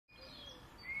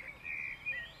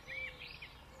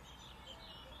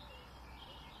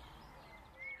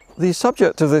The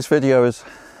subject of this video is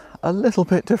a little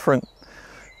bit different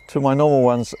to my normal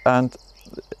ones, and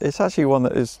it's actually one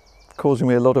that is causing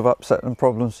me a lot of upset and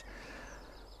problems.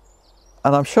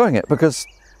 And I'm showing it because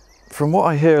from what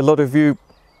I hear, a lot of you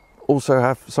also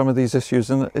have some of these issues,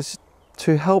 and it's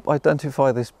to help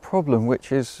identify this problem,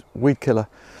 which is weed killer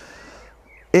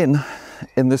in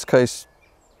this case,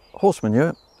 horse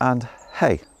manure and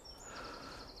hay.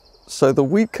 So the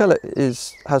weed killer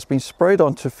has been sprayed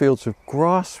onto fields of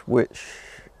grass, which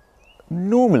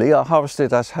normally are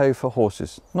harvested as hay for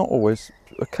horses. Not always,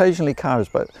 occasionally cows,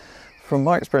 but from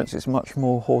my experience it's much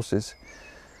more horses.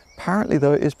 Apparently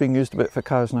though it is being used a bit for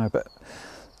cows now, but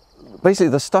basically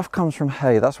the stuff comes from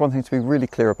hay. That's one thing to be really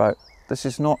clear about. This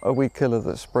is not a weed killer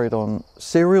that's sprayed on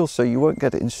cereal, so you won't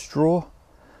get it in straw,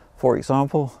 for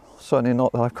example. Certainly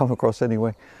not that I've come across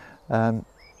anyway.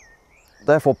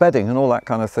 Therefore bedding and all that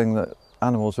kind of thing that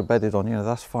animals are bedded on,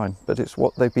 that's fine, but it's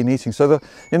what they've been eating. So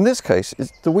in this case,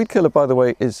 the weed killer, by the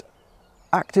way, is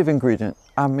active ingredient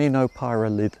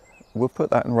aminopyralid. We'll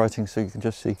put that in writing so you can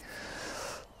just see.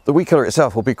 The weed killer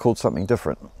itself will be called something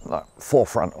different, like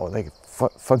Forefront, or they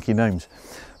funky names.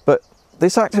 But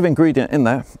this active ingredient in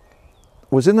there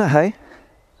was in the hay.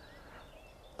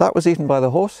 That was eaten by the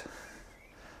horse.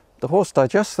 The horse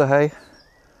digests the hay,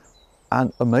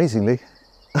 and amazingly,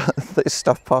 this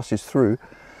stuff passes through.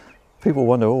 People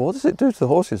wonder, well, what does it do to the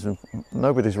horses? And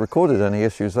nobody's recorded any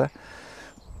issues there.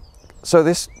 So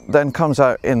this then comes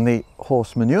out in the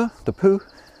horse manure, the poo.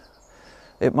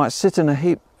 It might sit in a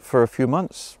heap for a few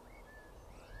months,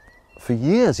 for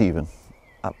years even,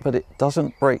 but it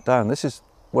doesn't break down. This is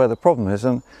where the problem is.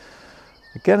 And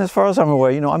again, as far as I'm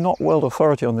aware, I'm not world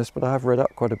authority on this, but I have read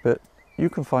up quite a bit. You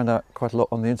can find out quite a lot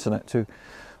on the internet too.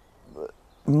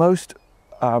 Most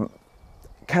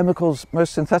chemicals,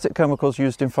 most synthetic chemicals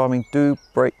used in farming do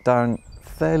break down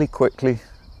fairly quickly,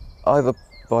 either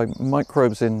by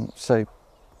microbes in, say,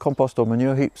 compost or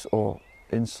manure heaps or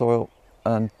in soil,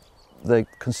 and the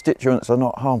constituents are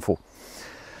not harmful.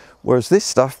 Whereas this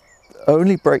stuff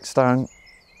only breaks down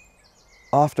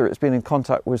after it's been in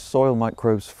contact with soil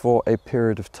microbes for a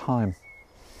period of time,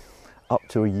 up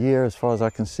to a year as far as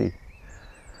I can see.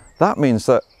 That means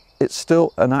that it's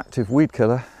still an active weed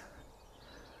killer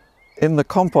in the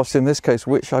compost, in this case,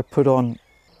 which I put on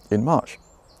in March.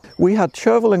 We had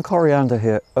chervil and coriander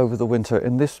here over the winter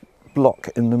in this block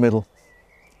in the middle,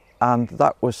 and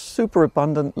that was super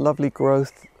abundant, lovely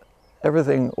growth,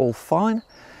 everything all fine.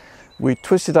 We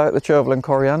twisted out the chervil and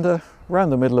coriander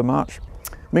around the middle of March.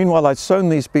 Meanwhile, I'd sown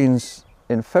these beans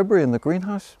in February in the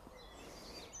greenhouse,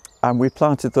 and we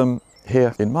planted them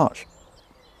here in March.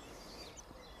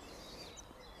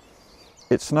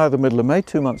 It's now the middle of May,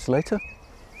 2 months later.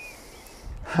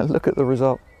 And look at the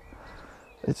result.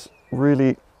 It's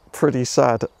really pretty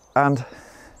sad. And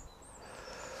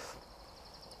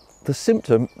the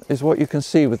symptom is what you can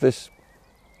see with this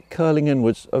curling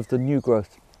inwards of the new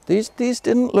growth. These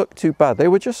didn't look too bad. They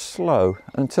were just slow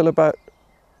until about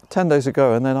 10 days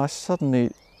ago, and then I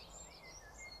suddenly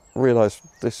realized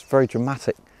this very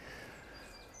dramatic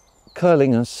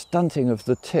curling and stunting of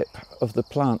the tip of the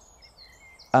plant,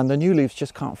 and the new leaves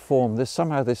just can't form.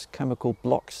 Somehow this chemical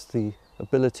blocks the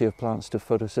ability of plants to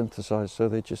photosynthesize, so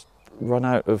they just run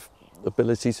out of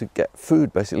ability to get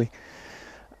food, basically.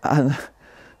 And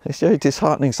it's a very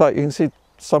disheartening sight. You can see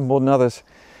some more than others,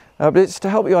 but it's to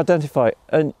help you identify,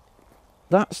 and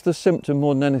that's the symptom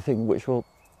more than anything which will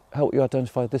help you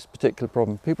identify this particular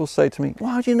problem. People say to me,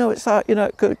 well, how do you know it's that?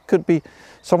 It could be,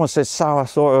 someone says sour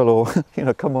soil,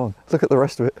 or, come on, look at the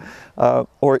rest of it.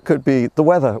 Or it could be the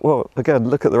weather. Well, again,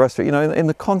 look at the rest of it. In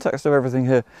the context of everything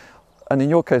here, and in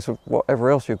your case of whatever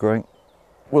else you're growing,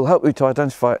 will help you to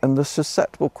identify. And the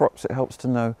susceptible crops it helps to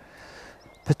know,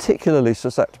 particularly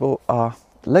susceptible, are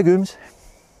legumes.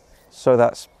 So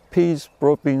that's peas,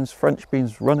 broad beans, French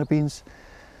beans, runner beans.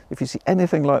 If you see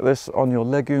anything like this on your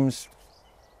legumes,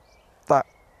 that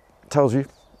tells you.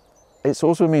 It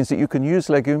also means that you can use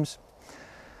legumes,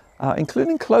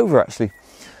 including clover actually,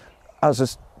 as a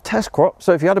test crop.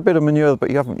 So if you had a bit of manure but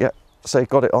you haven't yet, say,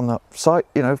 got it on the site,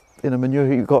 in a manure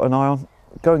heap you've got an eye on,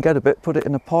 go and get a bit, put it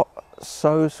in a pot,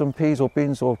 sow some peas or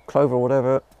beans or clover or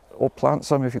whatever, or plant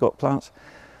some if you've got plants.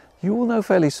 You will know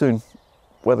fairly soon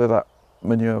whether that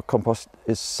manure compost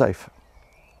is safe.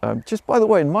 Just by the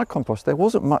way, in my compost there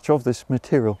wasn't much of this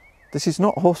material. This is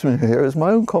not horse manure here, it's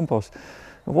my own compost.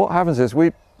 And what happens is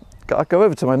I go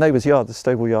over to my neighbour's yard, the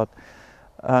stable yard,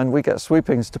 and we get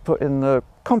sweepings to put in the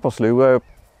compost loo, where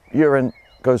urine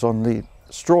goes on the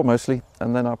straw mostly,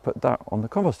 and then I put that on the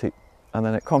compost heap, and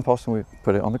then it composts and we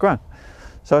put it on the ground.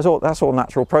 So that's all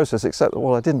natural process, except that,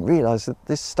 well, I didn't realise that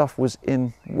this stuff was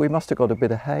in, we must have got a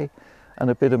bit of hay and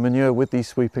a bit of manure with these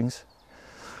sweepings.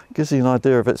 Gives you an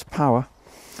idea of its power.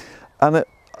 And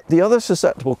the other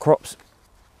susceptible crops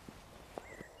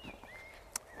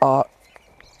are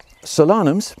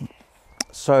solanums.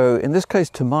 So in this case,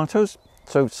 tomatoes.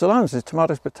 So solanums is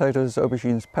tomatoes, potatoes,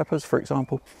 aubergines, peppers, for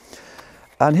example.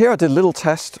 And here I did a little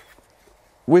test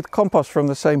with compost from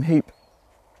the same heap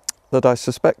that I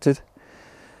suspected.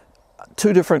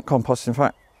 Two different composts, in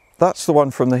fact. That's the one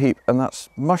from the heap, and that's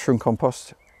mushroom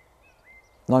compost,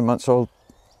 9 months old.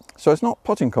 So it's not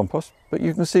potting compost, but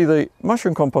you can see the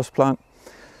mushroom compost plant.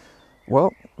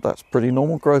 Well, that's pretty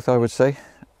normal growth, I would say.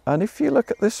 And if you look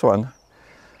at this one,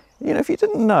 you know, if you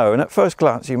didn't know, and at first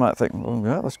glance you might think, well,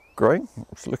 yeah, that's growing,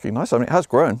 it's looking nice. I mean, it has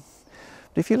grown.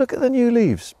 But if you look at the new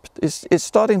leaves, it's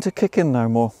starting to kick in now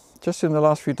more. Just in the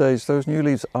last few days, those new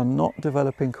leaves are not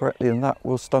developing correctly, and that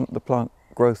will stunt the plant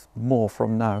growth more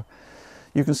from now.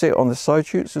 You can see it on the side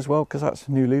shoots as well, because that's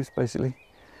new leaves basically.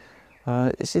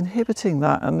 It's inhibiting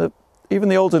that, and even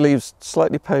the older leaves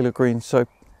slightly paler green. So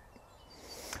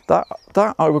that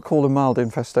I would call a mild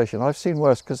infestation. I've seen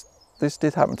worse, because this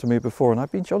did happen to me before, and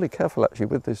I've been jolly careful actually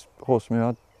with this horse manure.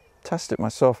 I tested it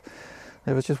myself.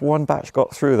 There was just one batch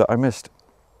got through that I missed.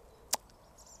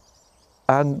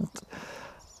 And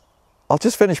I'll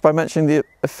just finish by mentioning the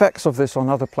effects of this on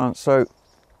other plants. So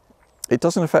it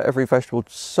doesn't affect every vegetable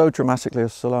so dramatically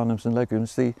as solanums and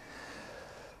legumes.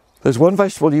 There's one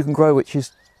vegetable you can grow which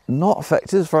is not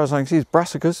affected, as far as I can see, is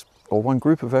brassicas, or one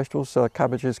group of vegetables, so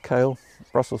cabbages, kale,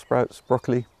 Brussels sprouts,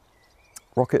 broccoli,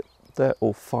 rocket, they're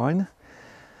all fine.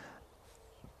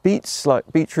 Beets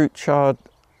like beetroot, chard,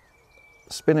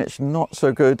 spinach, not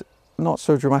so good, not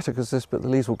so dramatic as this, but the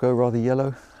leaves will go rather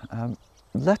yellow.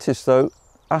 Lettuce though,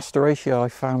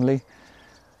 Asteraceae family,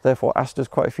 therefore asters,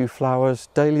 quite a few flowers.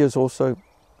 Dahlias also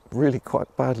really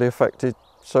quite badly affected.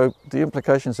 So the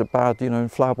implications are bad, you know, in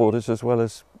flower borders as well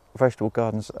as vegetable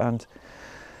gardens. And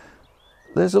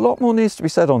there's a lot more needs to be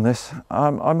said on this.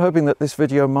 I'm hoping that this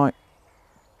video might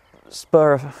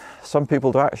spur some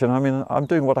people to action. I mean, I'm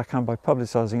doing what I can by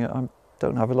publicising it. I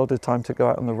don't have a lot of time to go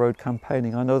out on the road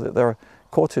campaigning. I know that there are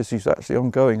court issues actually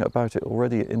ongoing about it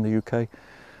already in the UK.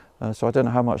 So I don't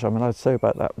know how much I'm allowed to say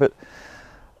about that, but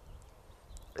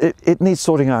it needs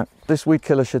sorting out. This weed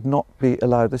killer should not be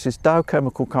allowed. This is Dow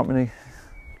Chemical Company.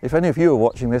 If any of you are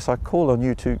watching this, I call on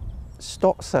you to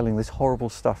stop selling this horrible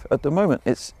stuff. At the moment,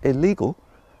 it's illegal.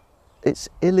 It's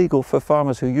illegal for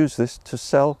farmers who use this to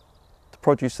sell the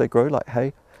produce they grow, like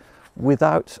hay,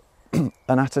 without an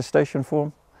attestation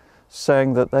form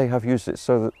saying that they have used it,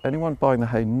 so that anyone buying the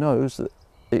hay knows that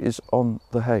it is on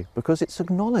the hay, because it's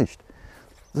acknowledged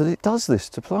that it does this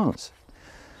to plants.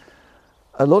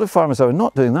 A lot of farmers are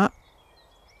not doing that,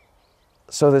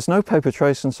 so there's no paper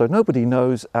trace, and so nobody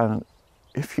knows. And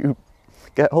if you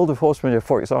get hold of horse manure,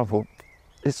 for example,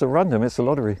 it's a random, it's a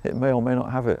lottery. It may or may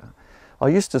not have it. I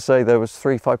used to say there was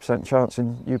 3–5% chance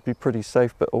and you'd be pretty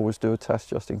safe, but always do a test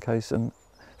just in case. And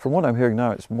from what I'm hearing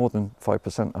now, it's more than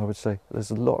 5%, I would say.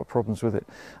 There's a lot of problems with it.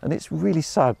 And it's really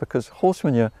sad, because horse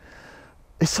manure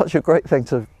is such a great thing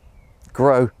to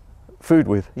grow food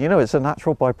with. You know, it's a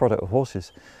natural byproduct of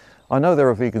horses. I know there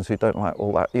are vegans who don't like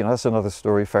all that. You know, that's another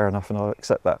story, fair enough, and I'll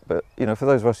accept that. But, you know, for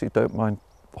those of us who don't mind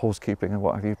horse keeping and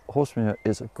what have you, horse manure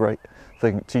is a great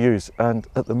thing to use. And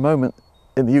at the moment,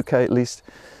 in the UK at least,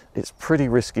 it's pretty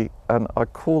risky. And I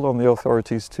call on the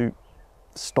authorities to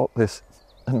stop this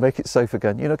and make it safe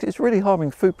again. You know, 'cause it's really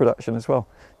harming food production as well.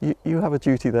 You have a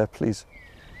duty there, please.